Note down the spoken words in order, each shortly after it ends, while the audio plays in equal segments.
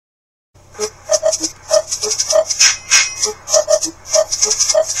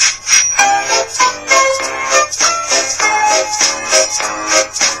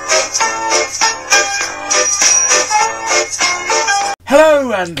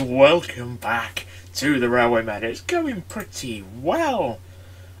and welcome back to the Railwaymen. It's going pretty well.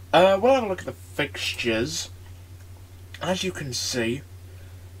 We'll have a look at the fixtures. As you can see,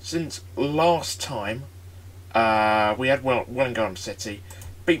 since last time, we had Wellingham City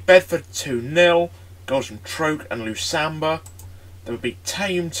beat Bedford 2-0, goals from Troke and Lusamba. They would beat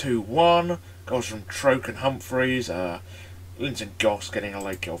Tame 2-1, goals from Troke and Humphreys. Linton Goss getting a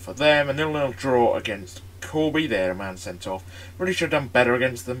late goal for them. A 0-0 draw against Corby, they had a man sent off. Really should have done better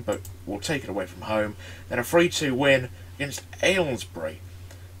against them, but we'll take it away from home. Then a 3-2 win against Aylesbury.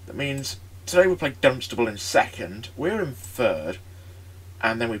 That means today we play Dunstable in second, we're in third,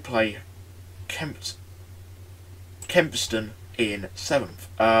 and then we play Kempston in seventh.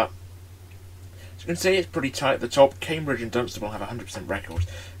 As you can see, it's pretty tight at the top. Cambridge and Dunstable have 100% records.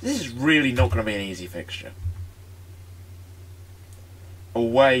 This is really not going to be an easy fixture.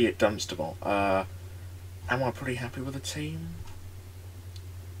 Away at Dunstable. Am I pretty happy with the team?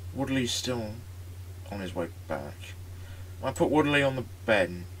 Woodley's still on his way back. I put Woodley on the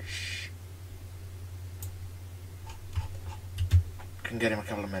bench. Can get him a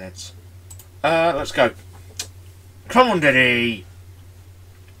couple of minutes. Let's go. Come on, Diddy!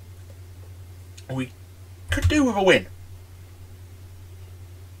 We could do with a win.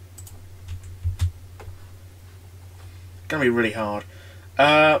 Gonna be really hard.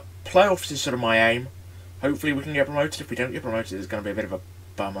 Playoffs is sort of my aim. Hopefully we can get promoted. If we don't get promoted, it's going to be a bit of a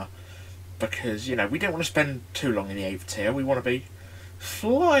bummer. Because, you know, we don't want to spend too long in the 8th tier. We want to be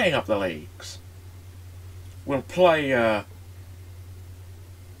flying up the leagues. We'll play, I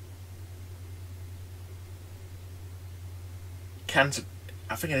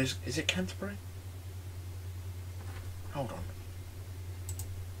think it is it Canterbury? Hold on.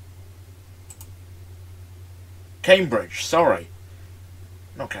 Cambridge, sorry.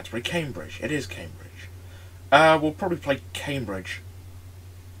 Not Canterbury, Cambridge. It is Cambridge. We'll probably play Cambridge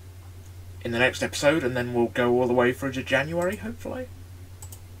in the next episode, and then we'll go all the way through to January, hopefully.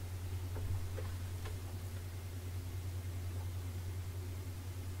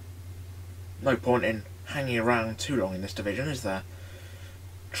 No point in hanging around too long in this division, is there?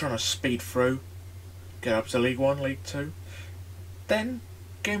 Trying to speed through, get up to League 1, League 2. Then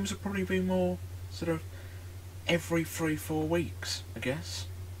games will probably be more sort of every 3-4 weeks, I guess,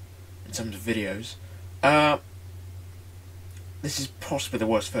 in terms of videos. This is possibly the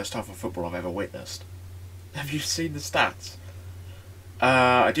worst first half of football I've ever witnessed. Have you seen the stats?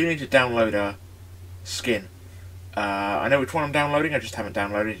 I do need to download a skin. I know which one I'm downloading, I just haven't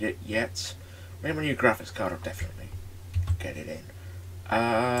downloaded it yet. When my new graphics card, I'll definitely get it in.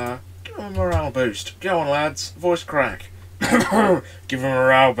 Give them a morale boost. Go on, lads. Voice crack. Give them a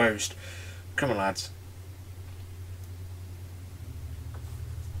morale boost. Come on, lads.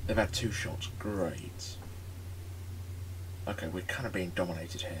 They've had 2 shots. Great. Okay, we're kind of being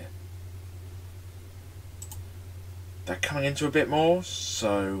dominated here. They're coming into a bit more,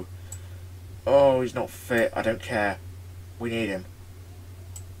 so... Oh, he's not fit. I don't care. We need him.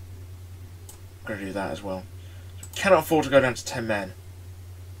 I'm going to do that as well. Cannot afford to go down to 10 men.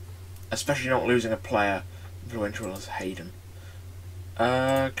 Especially not losing a player influential as Hayden.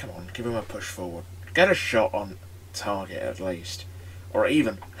 Come on, give him a push forward. Get a shot on target at least. Or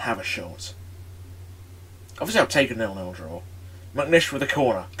even have a shot. Obviously I'll take a 0-0 draw. McNish with a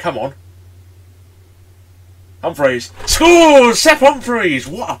corner. Come on. Humphreys. Scores! Seth Humphreys!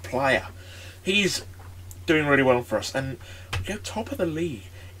 What a player. He's doing really well for us. And we go top of the league.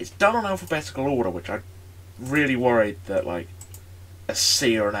 It's done on alphabetical order, which I'm really worried that, like, a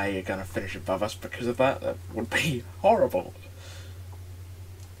C or an A are going to finish above us because of that. That would be horrible.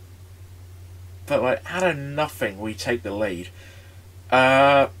 But, like, out of nothing, we take the lead.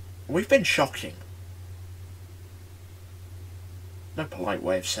 We've been shocking. No polite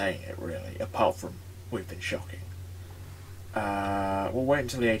way of saying it, really, apart from we've been shocking. We'll wait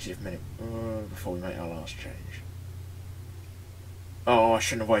until the 80th minute before we make our last change. Oh, I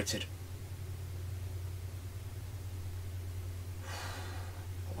shouldn't have waited.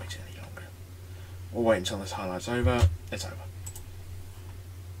 I'll wait any longer. We'll wait until this highlight's over. It's over.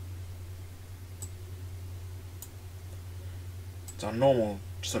 It's our normal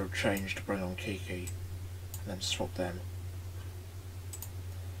sort of change to bring on Kiki and then swap them.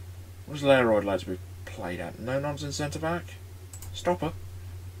 What does Leroy like to be played at? No nonsense centre back? Stopper.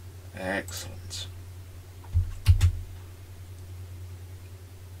 Excellent.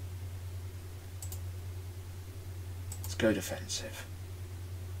 Let's go defensive.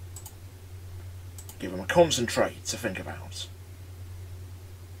 Give him a concentrate to think about.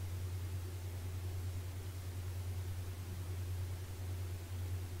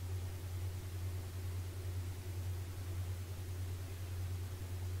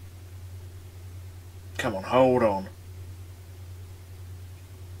 Come on, hold on.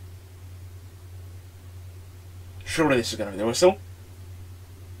 Surely this is going to be the whistle.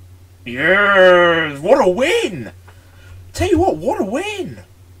 Yes! What a win! Tell you what a win!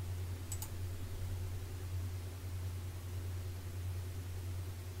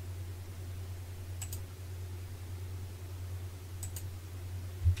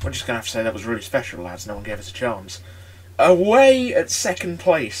 We're just going to have to say that was really special, lads. No one gave us a chance. Away at second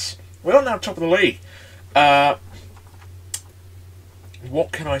place. We are now top of the league.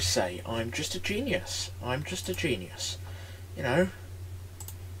 What can I say? I'm just a genius. I'm just a genius. You know,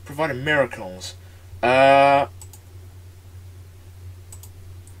 providing miracles. To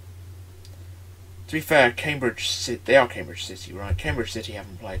be fair, Cambridge City, they are Cambridge City, right? Cambridge City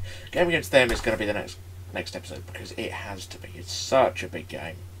haven't played. Game against them is going to be the next episode, because it has to be. It's such a big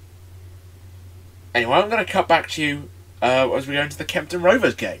game. Anyway, I'm going to cut back to you as we go into the Kempton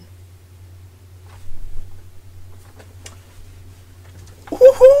Rovers game.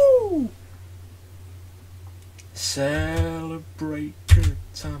 Woohoo! Celebrate good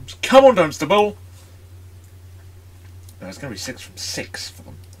times. Come on, Dunstable! No, it's going to be 6 from 6 for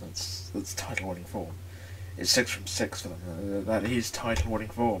them. That's title-winning form. It's 6 from 6 for them. That is title-winning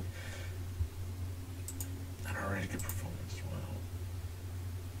form. And a really good performance as well.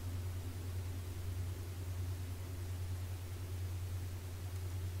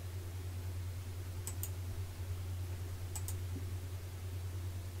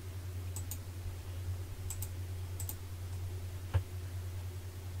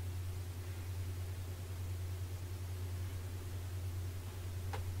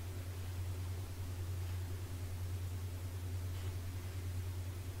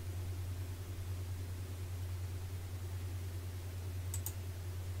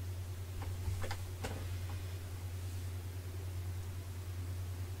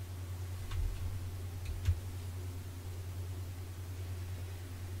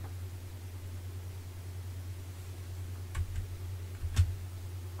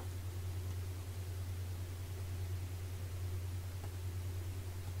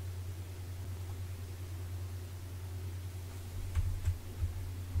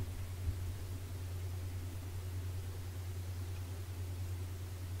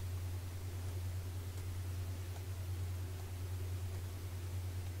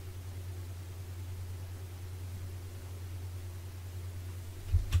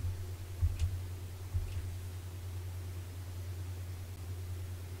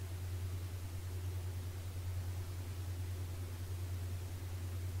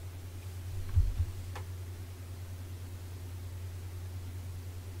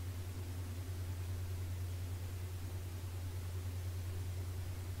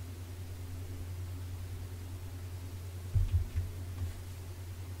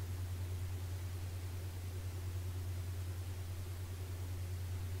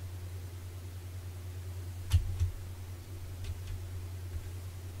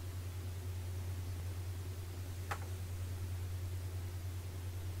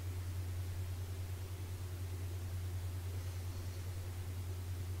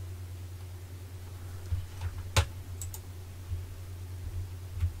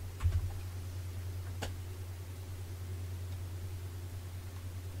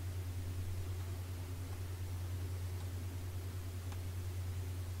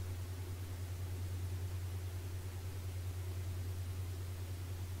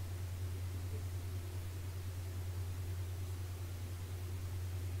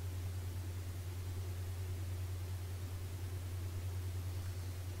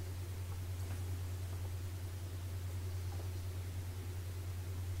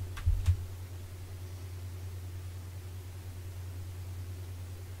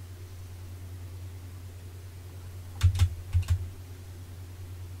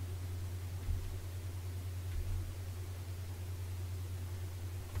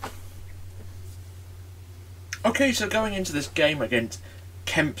 Okay, so going into this game against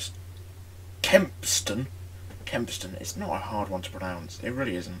Kempston, it's not a hard one to pronounce, it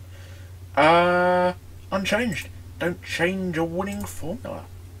really isn't. Unchanged. Don't change a winning formula.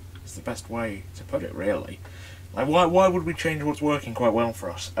 It's the best way to put it, really. Like, why would we change what's working quite well for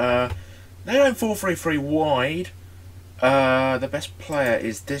us? They're going 4-3-3 wide. The best player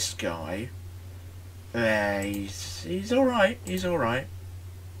is this guy. He's alright, he's alright.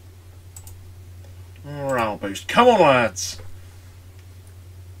 Morale boost. Come on, lads!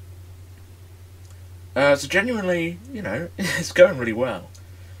 So genuinely, you know, it's going really well.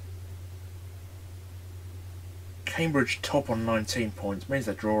 Cambridge top on 19 points, means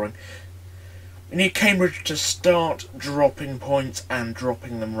they're drawing. We need Cambridge to start dropping points and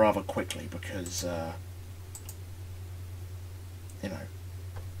dropping them rather quickly, because you know,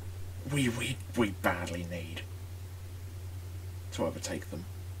 we badly need to overtake them.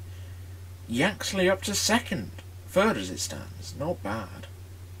 Yaxley up to second. Third as it stands. Not bad.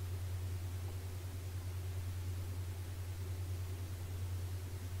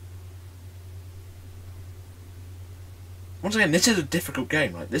 Once again, this is a difficult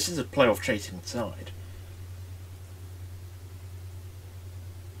game. Like, this is a playoff chasing side.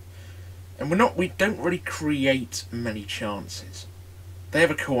 And we don't really create many chances. They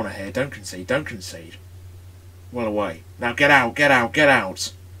have a corner here. Don't concede, don't concede. Well away. Now get out, get out, get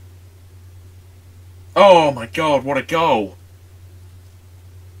out. Oh my god, what a goal.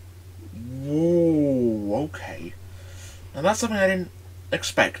 Whoa, okay. Now that's something I didn't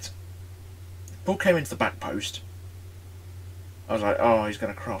expect. Ball came into the back post. I was like, oh, he's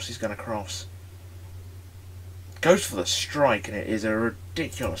going to cross, he's going to cross. Goes for the strike, and it is a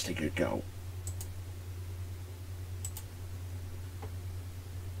ridiculously good goal.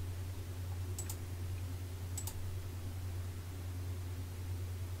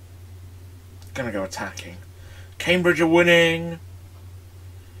 Going to go attacking. Cambridge are winning.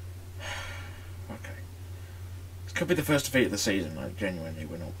 Okay. This could be the first defeat of the season. Like, genuinely,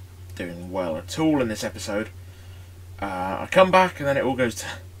 we're not doing well at all in this episode. I come back and then it all goes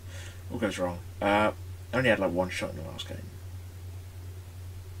wrong. Only had like one shot in the last game.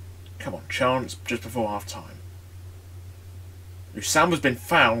 Come on, chance just before half time. Usamba's been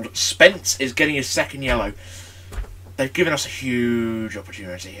fouled. Spence is getting his second yellow. They've given us a huge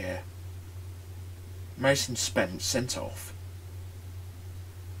opportunity here. Mason Spence sent off.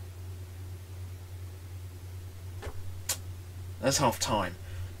 That's half time.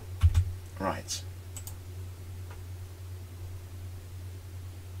 Right.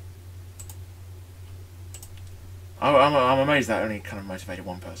 I'm amazed that only kind of motivated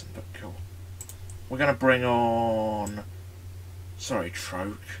one person, but cool. We're going to bring on... Sorry,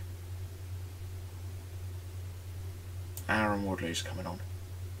 Troke. Aaron Woodley's coming on.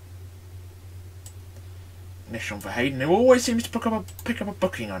 Nish on for Hayden, who always seems to pick up a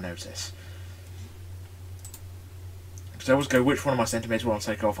booking, I notice. Because I always go, which one of my centimetres will I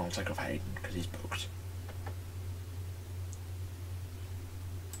take off? I'll take off Hayden, because he's booked.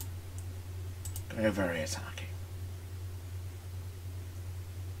 Going to go very attacking.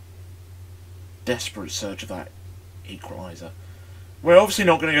 Desperate search of that equaliser. We're obviously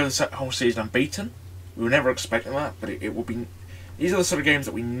not going to go the whole season unbeaten. We were never expecting that, but it will be. These are the sort of games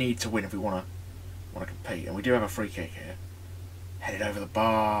that we need to win if we want to compete. And we do have a free kick here. Headed over the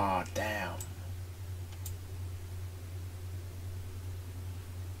bar, down.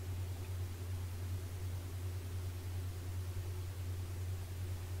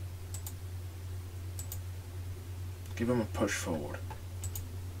 Give him a push forward.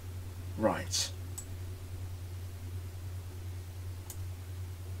 Right.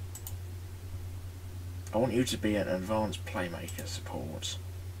 I want you to be an advanced playmaker support.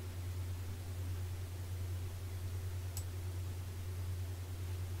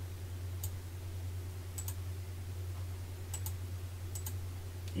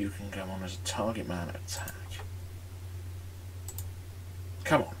 You can come on as a target man attack.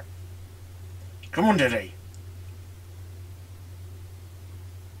 Come on. Come on, Diddy.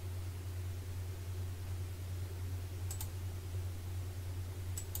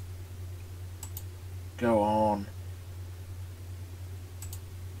 Go on.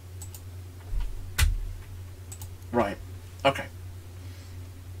 Right. Okay.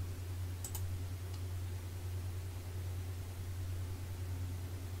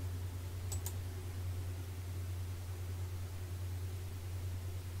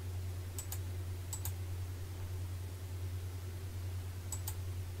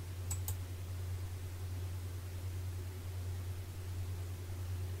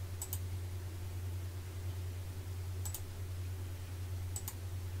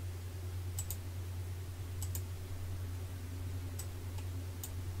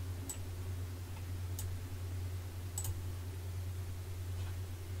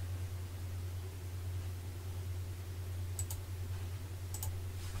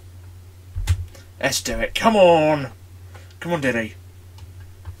 Let's do it. Come on. Come on, Diddy.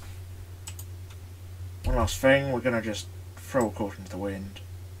 One last thing. We're going to just throw a caution to the wind.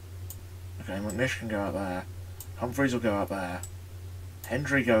 Okay, McNish can go out there. Humphreys will go out there.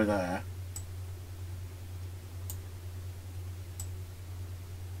 Hendry go there.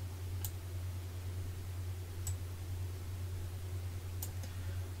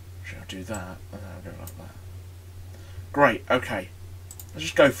 Should I do that? And then I'll go like that. Great, okay. Let's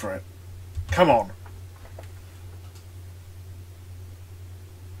just go for it. Come on.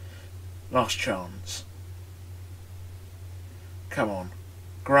 Last chance. Come on.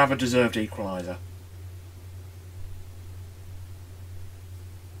 Grab a deserved equaliser.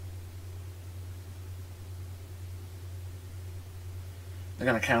 They're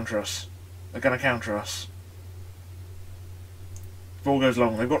going to counter us. They're going to counter us. Ball goes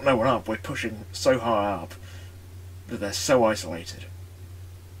long. They've got no one up. We're pushing so high up that they're so isolated.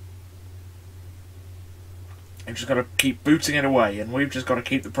 They've just got to keep booting it away, and we've just got to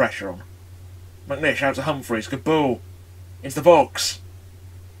keep the pressure on. McNish out to Humphreys. Good ball. Into the box.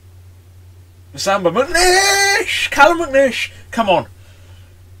 Samba. McNish! Callum McNish! Come on.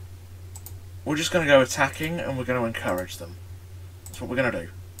 We're just going to go attacking, and we're going to encourage them. That's what we're going to do.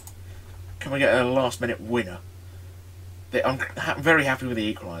 Can we get a last-minute winner? I'm very happy with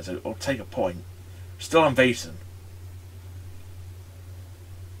the equaliser. I'll take a point. Still unbeaten.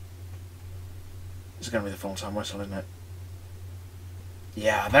 This is going to be the full-time whistle, isn't it?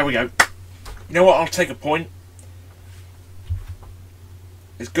 Yeah, there we go. You know what? I'll take a point.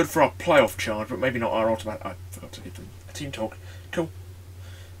 It's good for our playoff charge, but maybe not our automatic. I forgot to give them a team talk. Cool.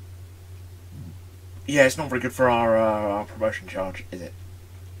 Yeah, it's not very good for our promotion charge, is it?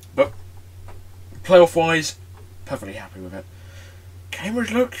 But playoff-wise, perfectly happy with it.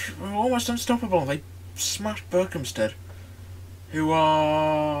 Cambridge look almost unstoppable. They smashed Berkhamsted, who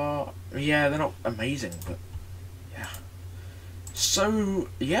are... yeah, they're not amazing, but yeah. So,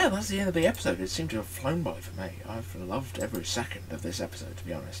 yeah, that's the end of the episode. It seemed to have flown by for me. I've loved every second of this episode, to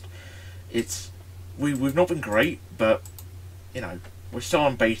be honest. We've not been great, but, you know, we're still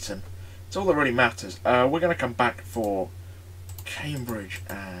unbeaten. It's all that really matters. We're going to come back for Cambridge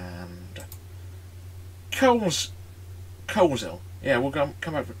and Coleshill. Yeah, we'll come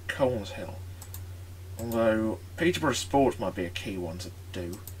back for Coleshill. Although Peterborough Sports might be a key one to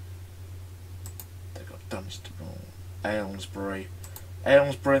do. They've got Dunstable, Aylesbury,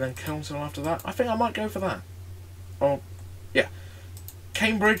 then Coleshill after that. I think I might go for that. Oh, yeah.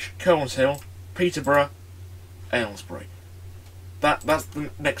 Cambridge, Coleshill, Peterborough, Aylesbury. That's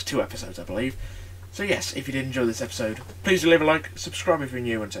the next 2 episodes, I believe. So yes, if you did enjoy this episode, please do leave a like, subscribe if you're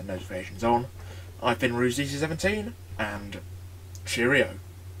new, and turn notifications on. I've been RuseDC17, and cheerio.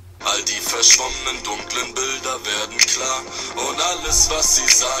 All die verschwommenen dunklen Bilder werden klar und alles was sie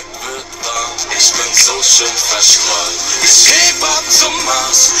sagt wird wahr. Ich bin so schön verstrahlt. Ich heb ab zum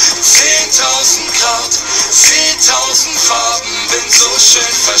Mars. 10.000 Grad, 10.000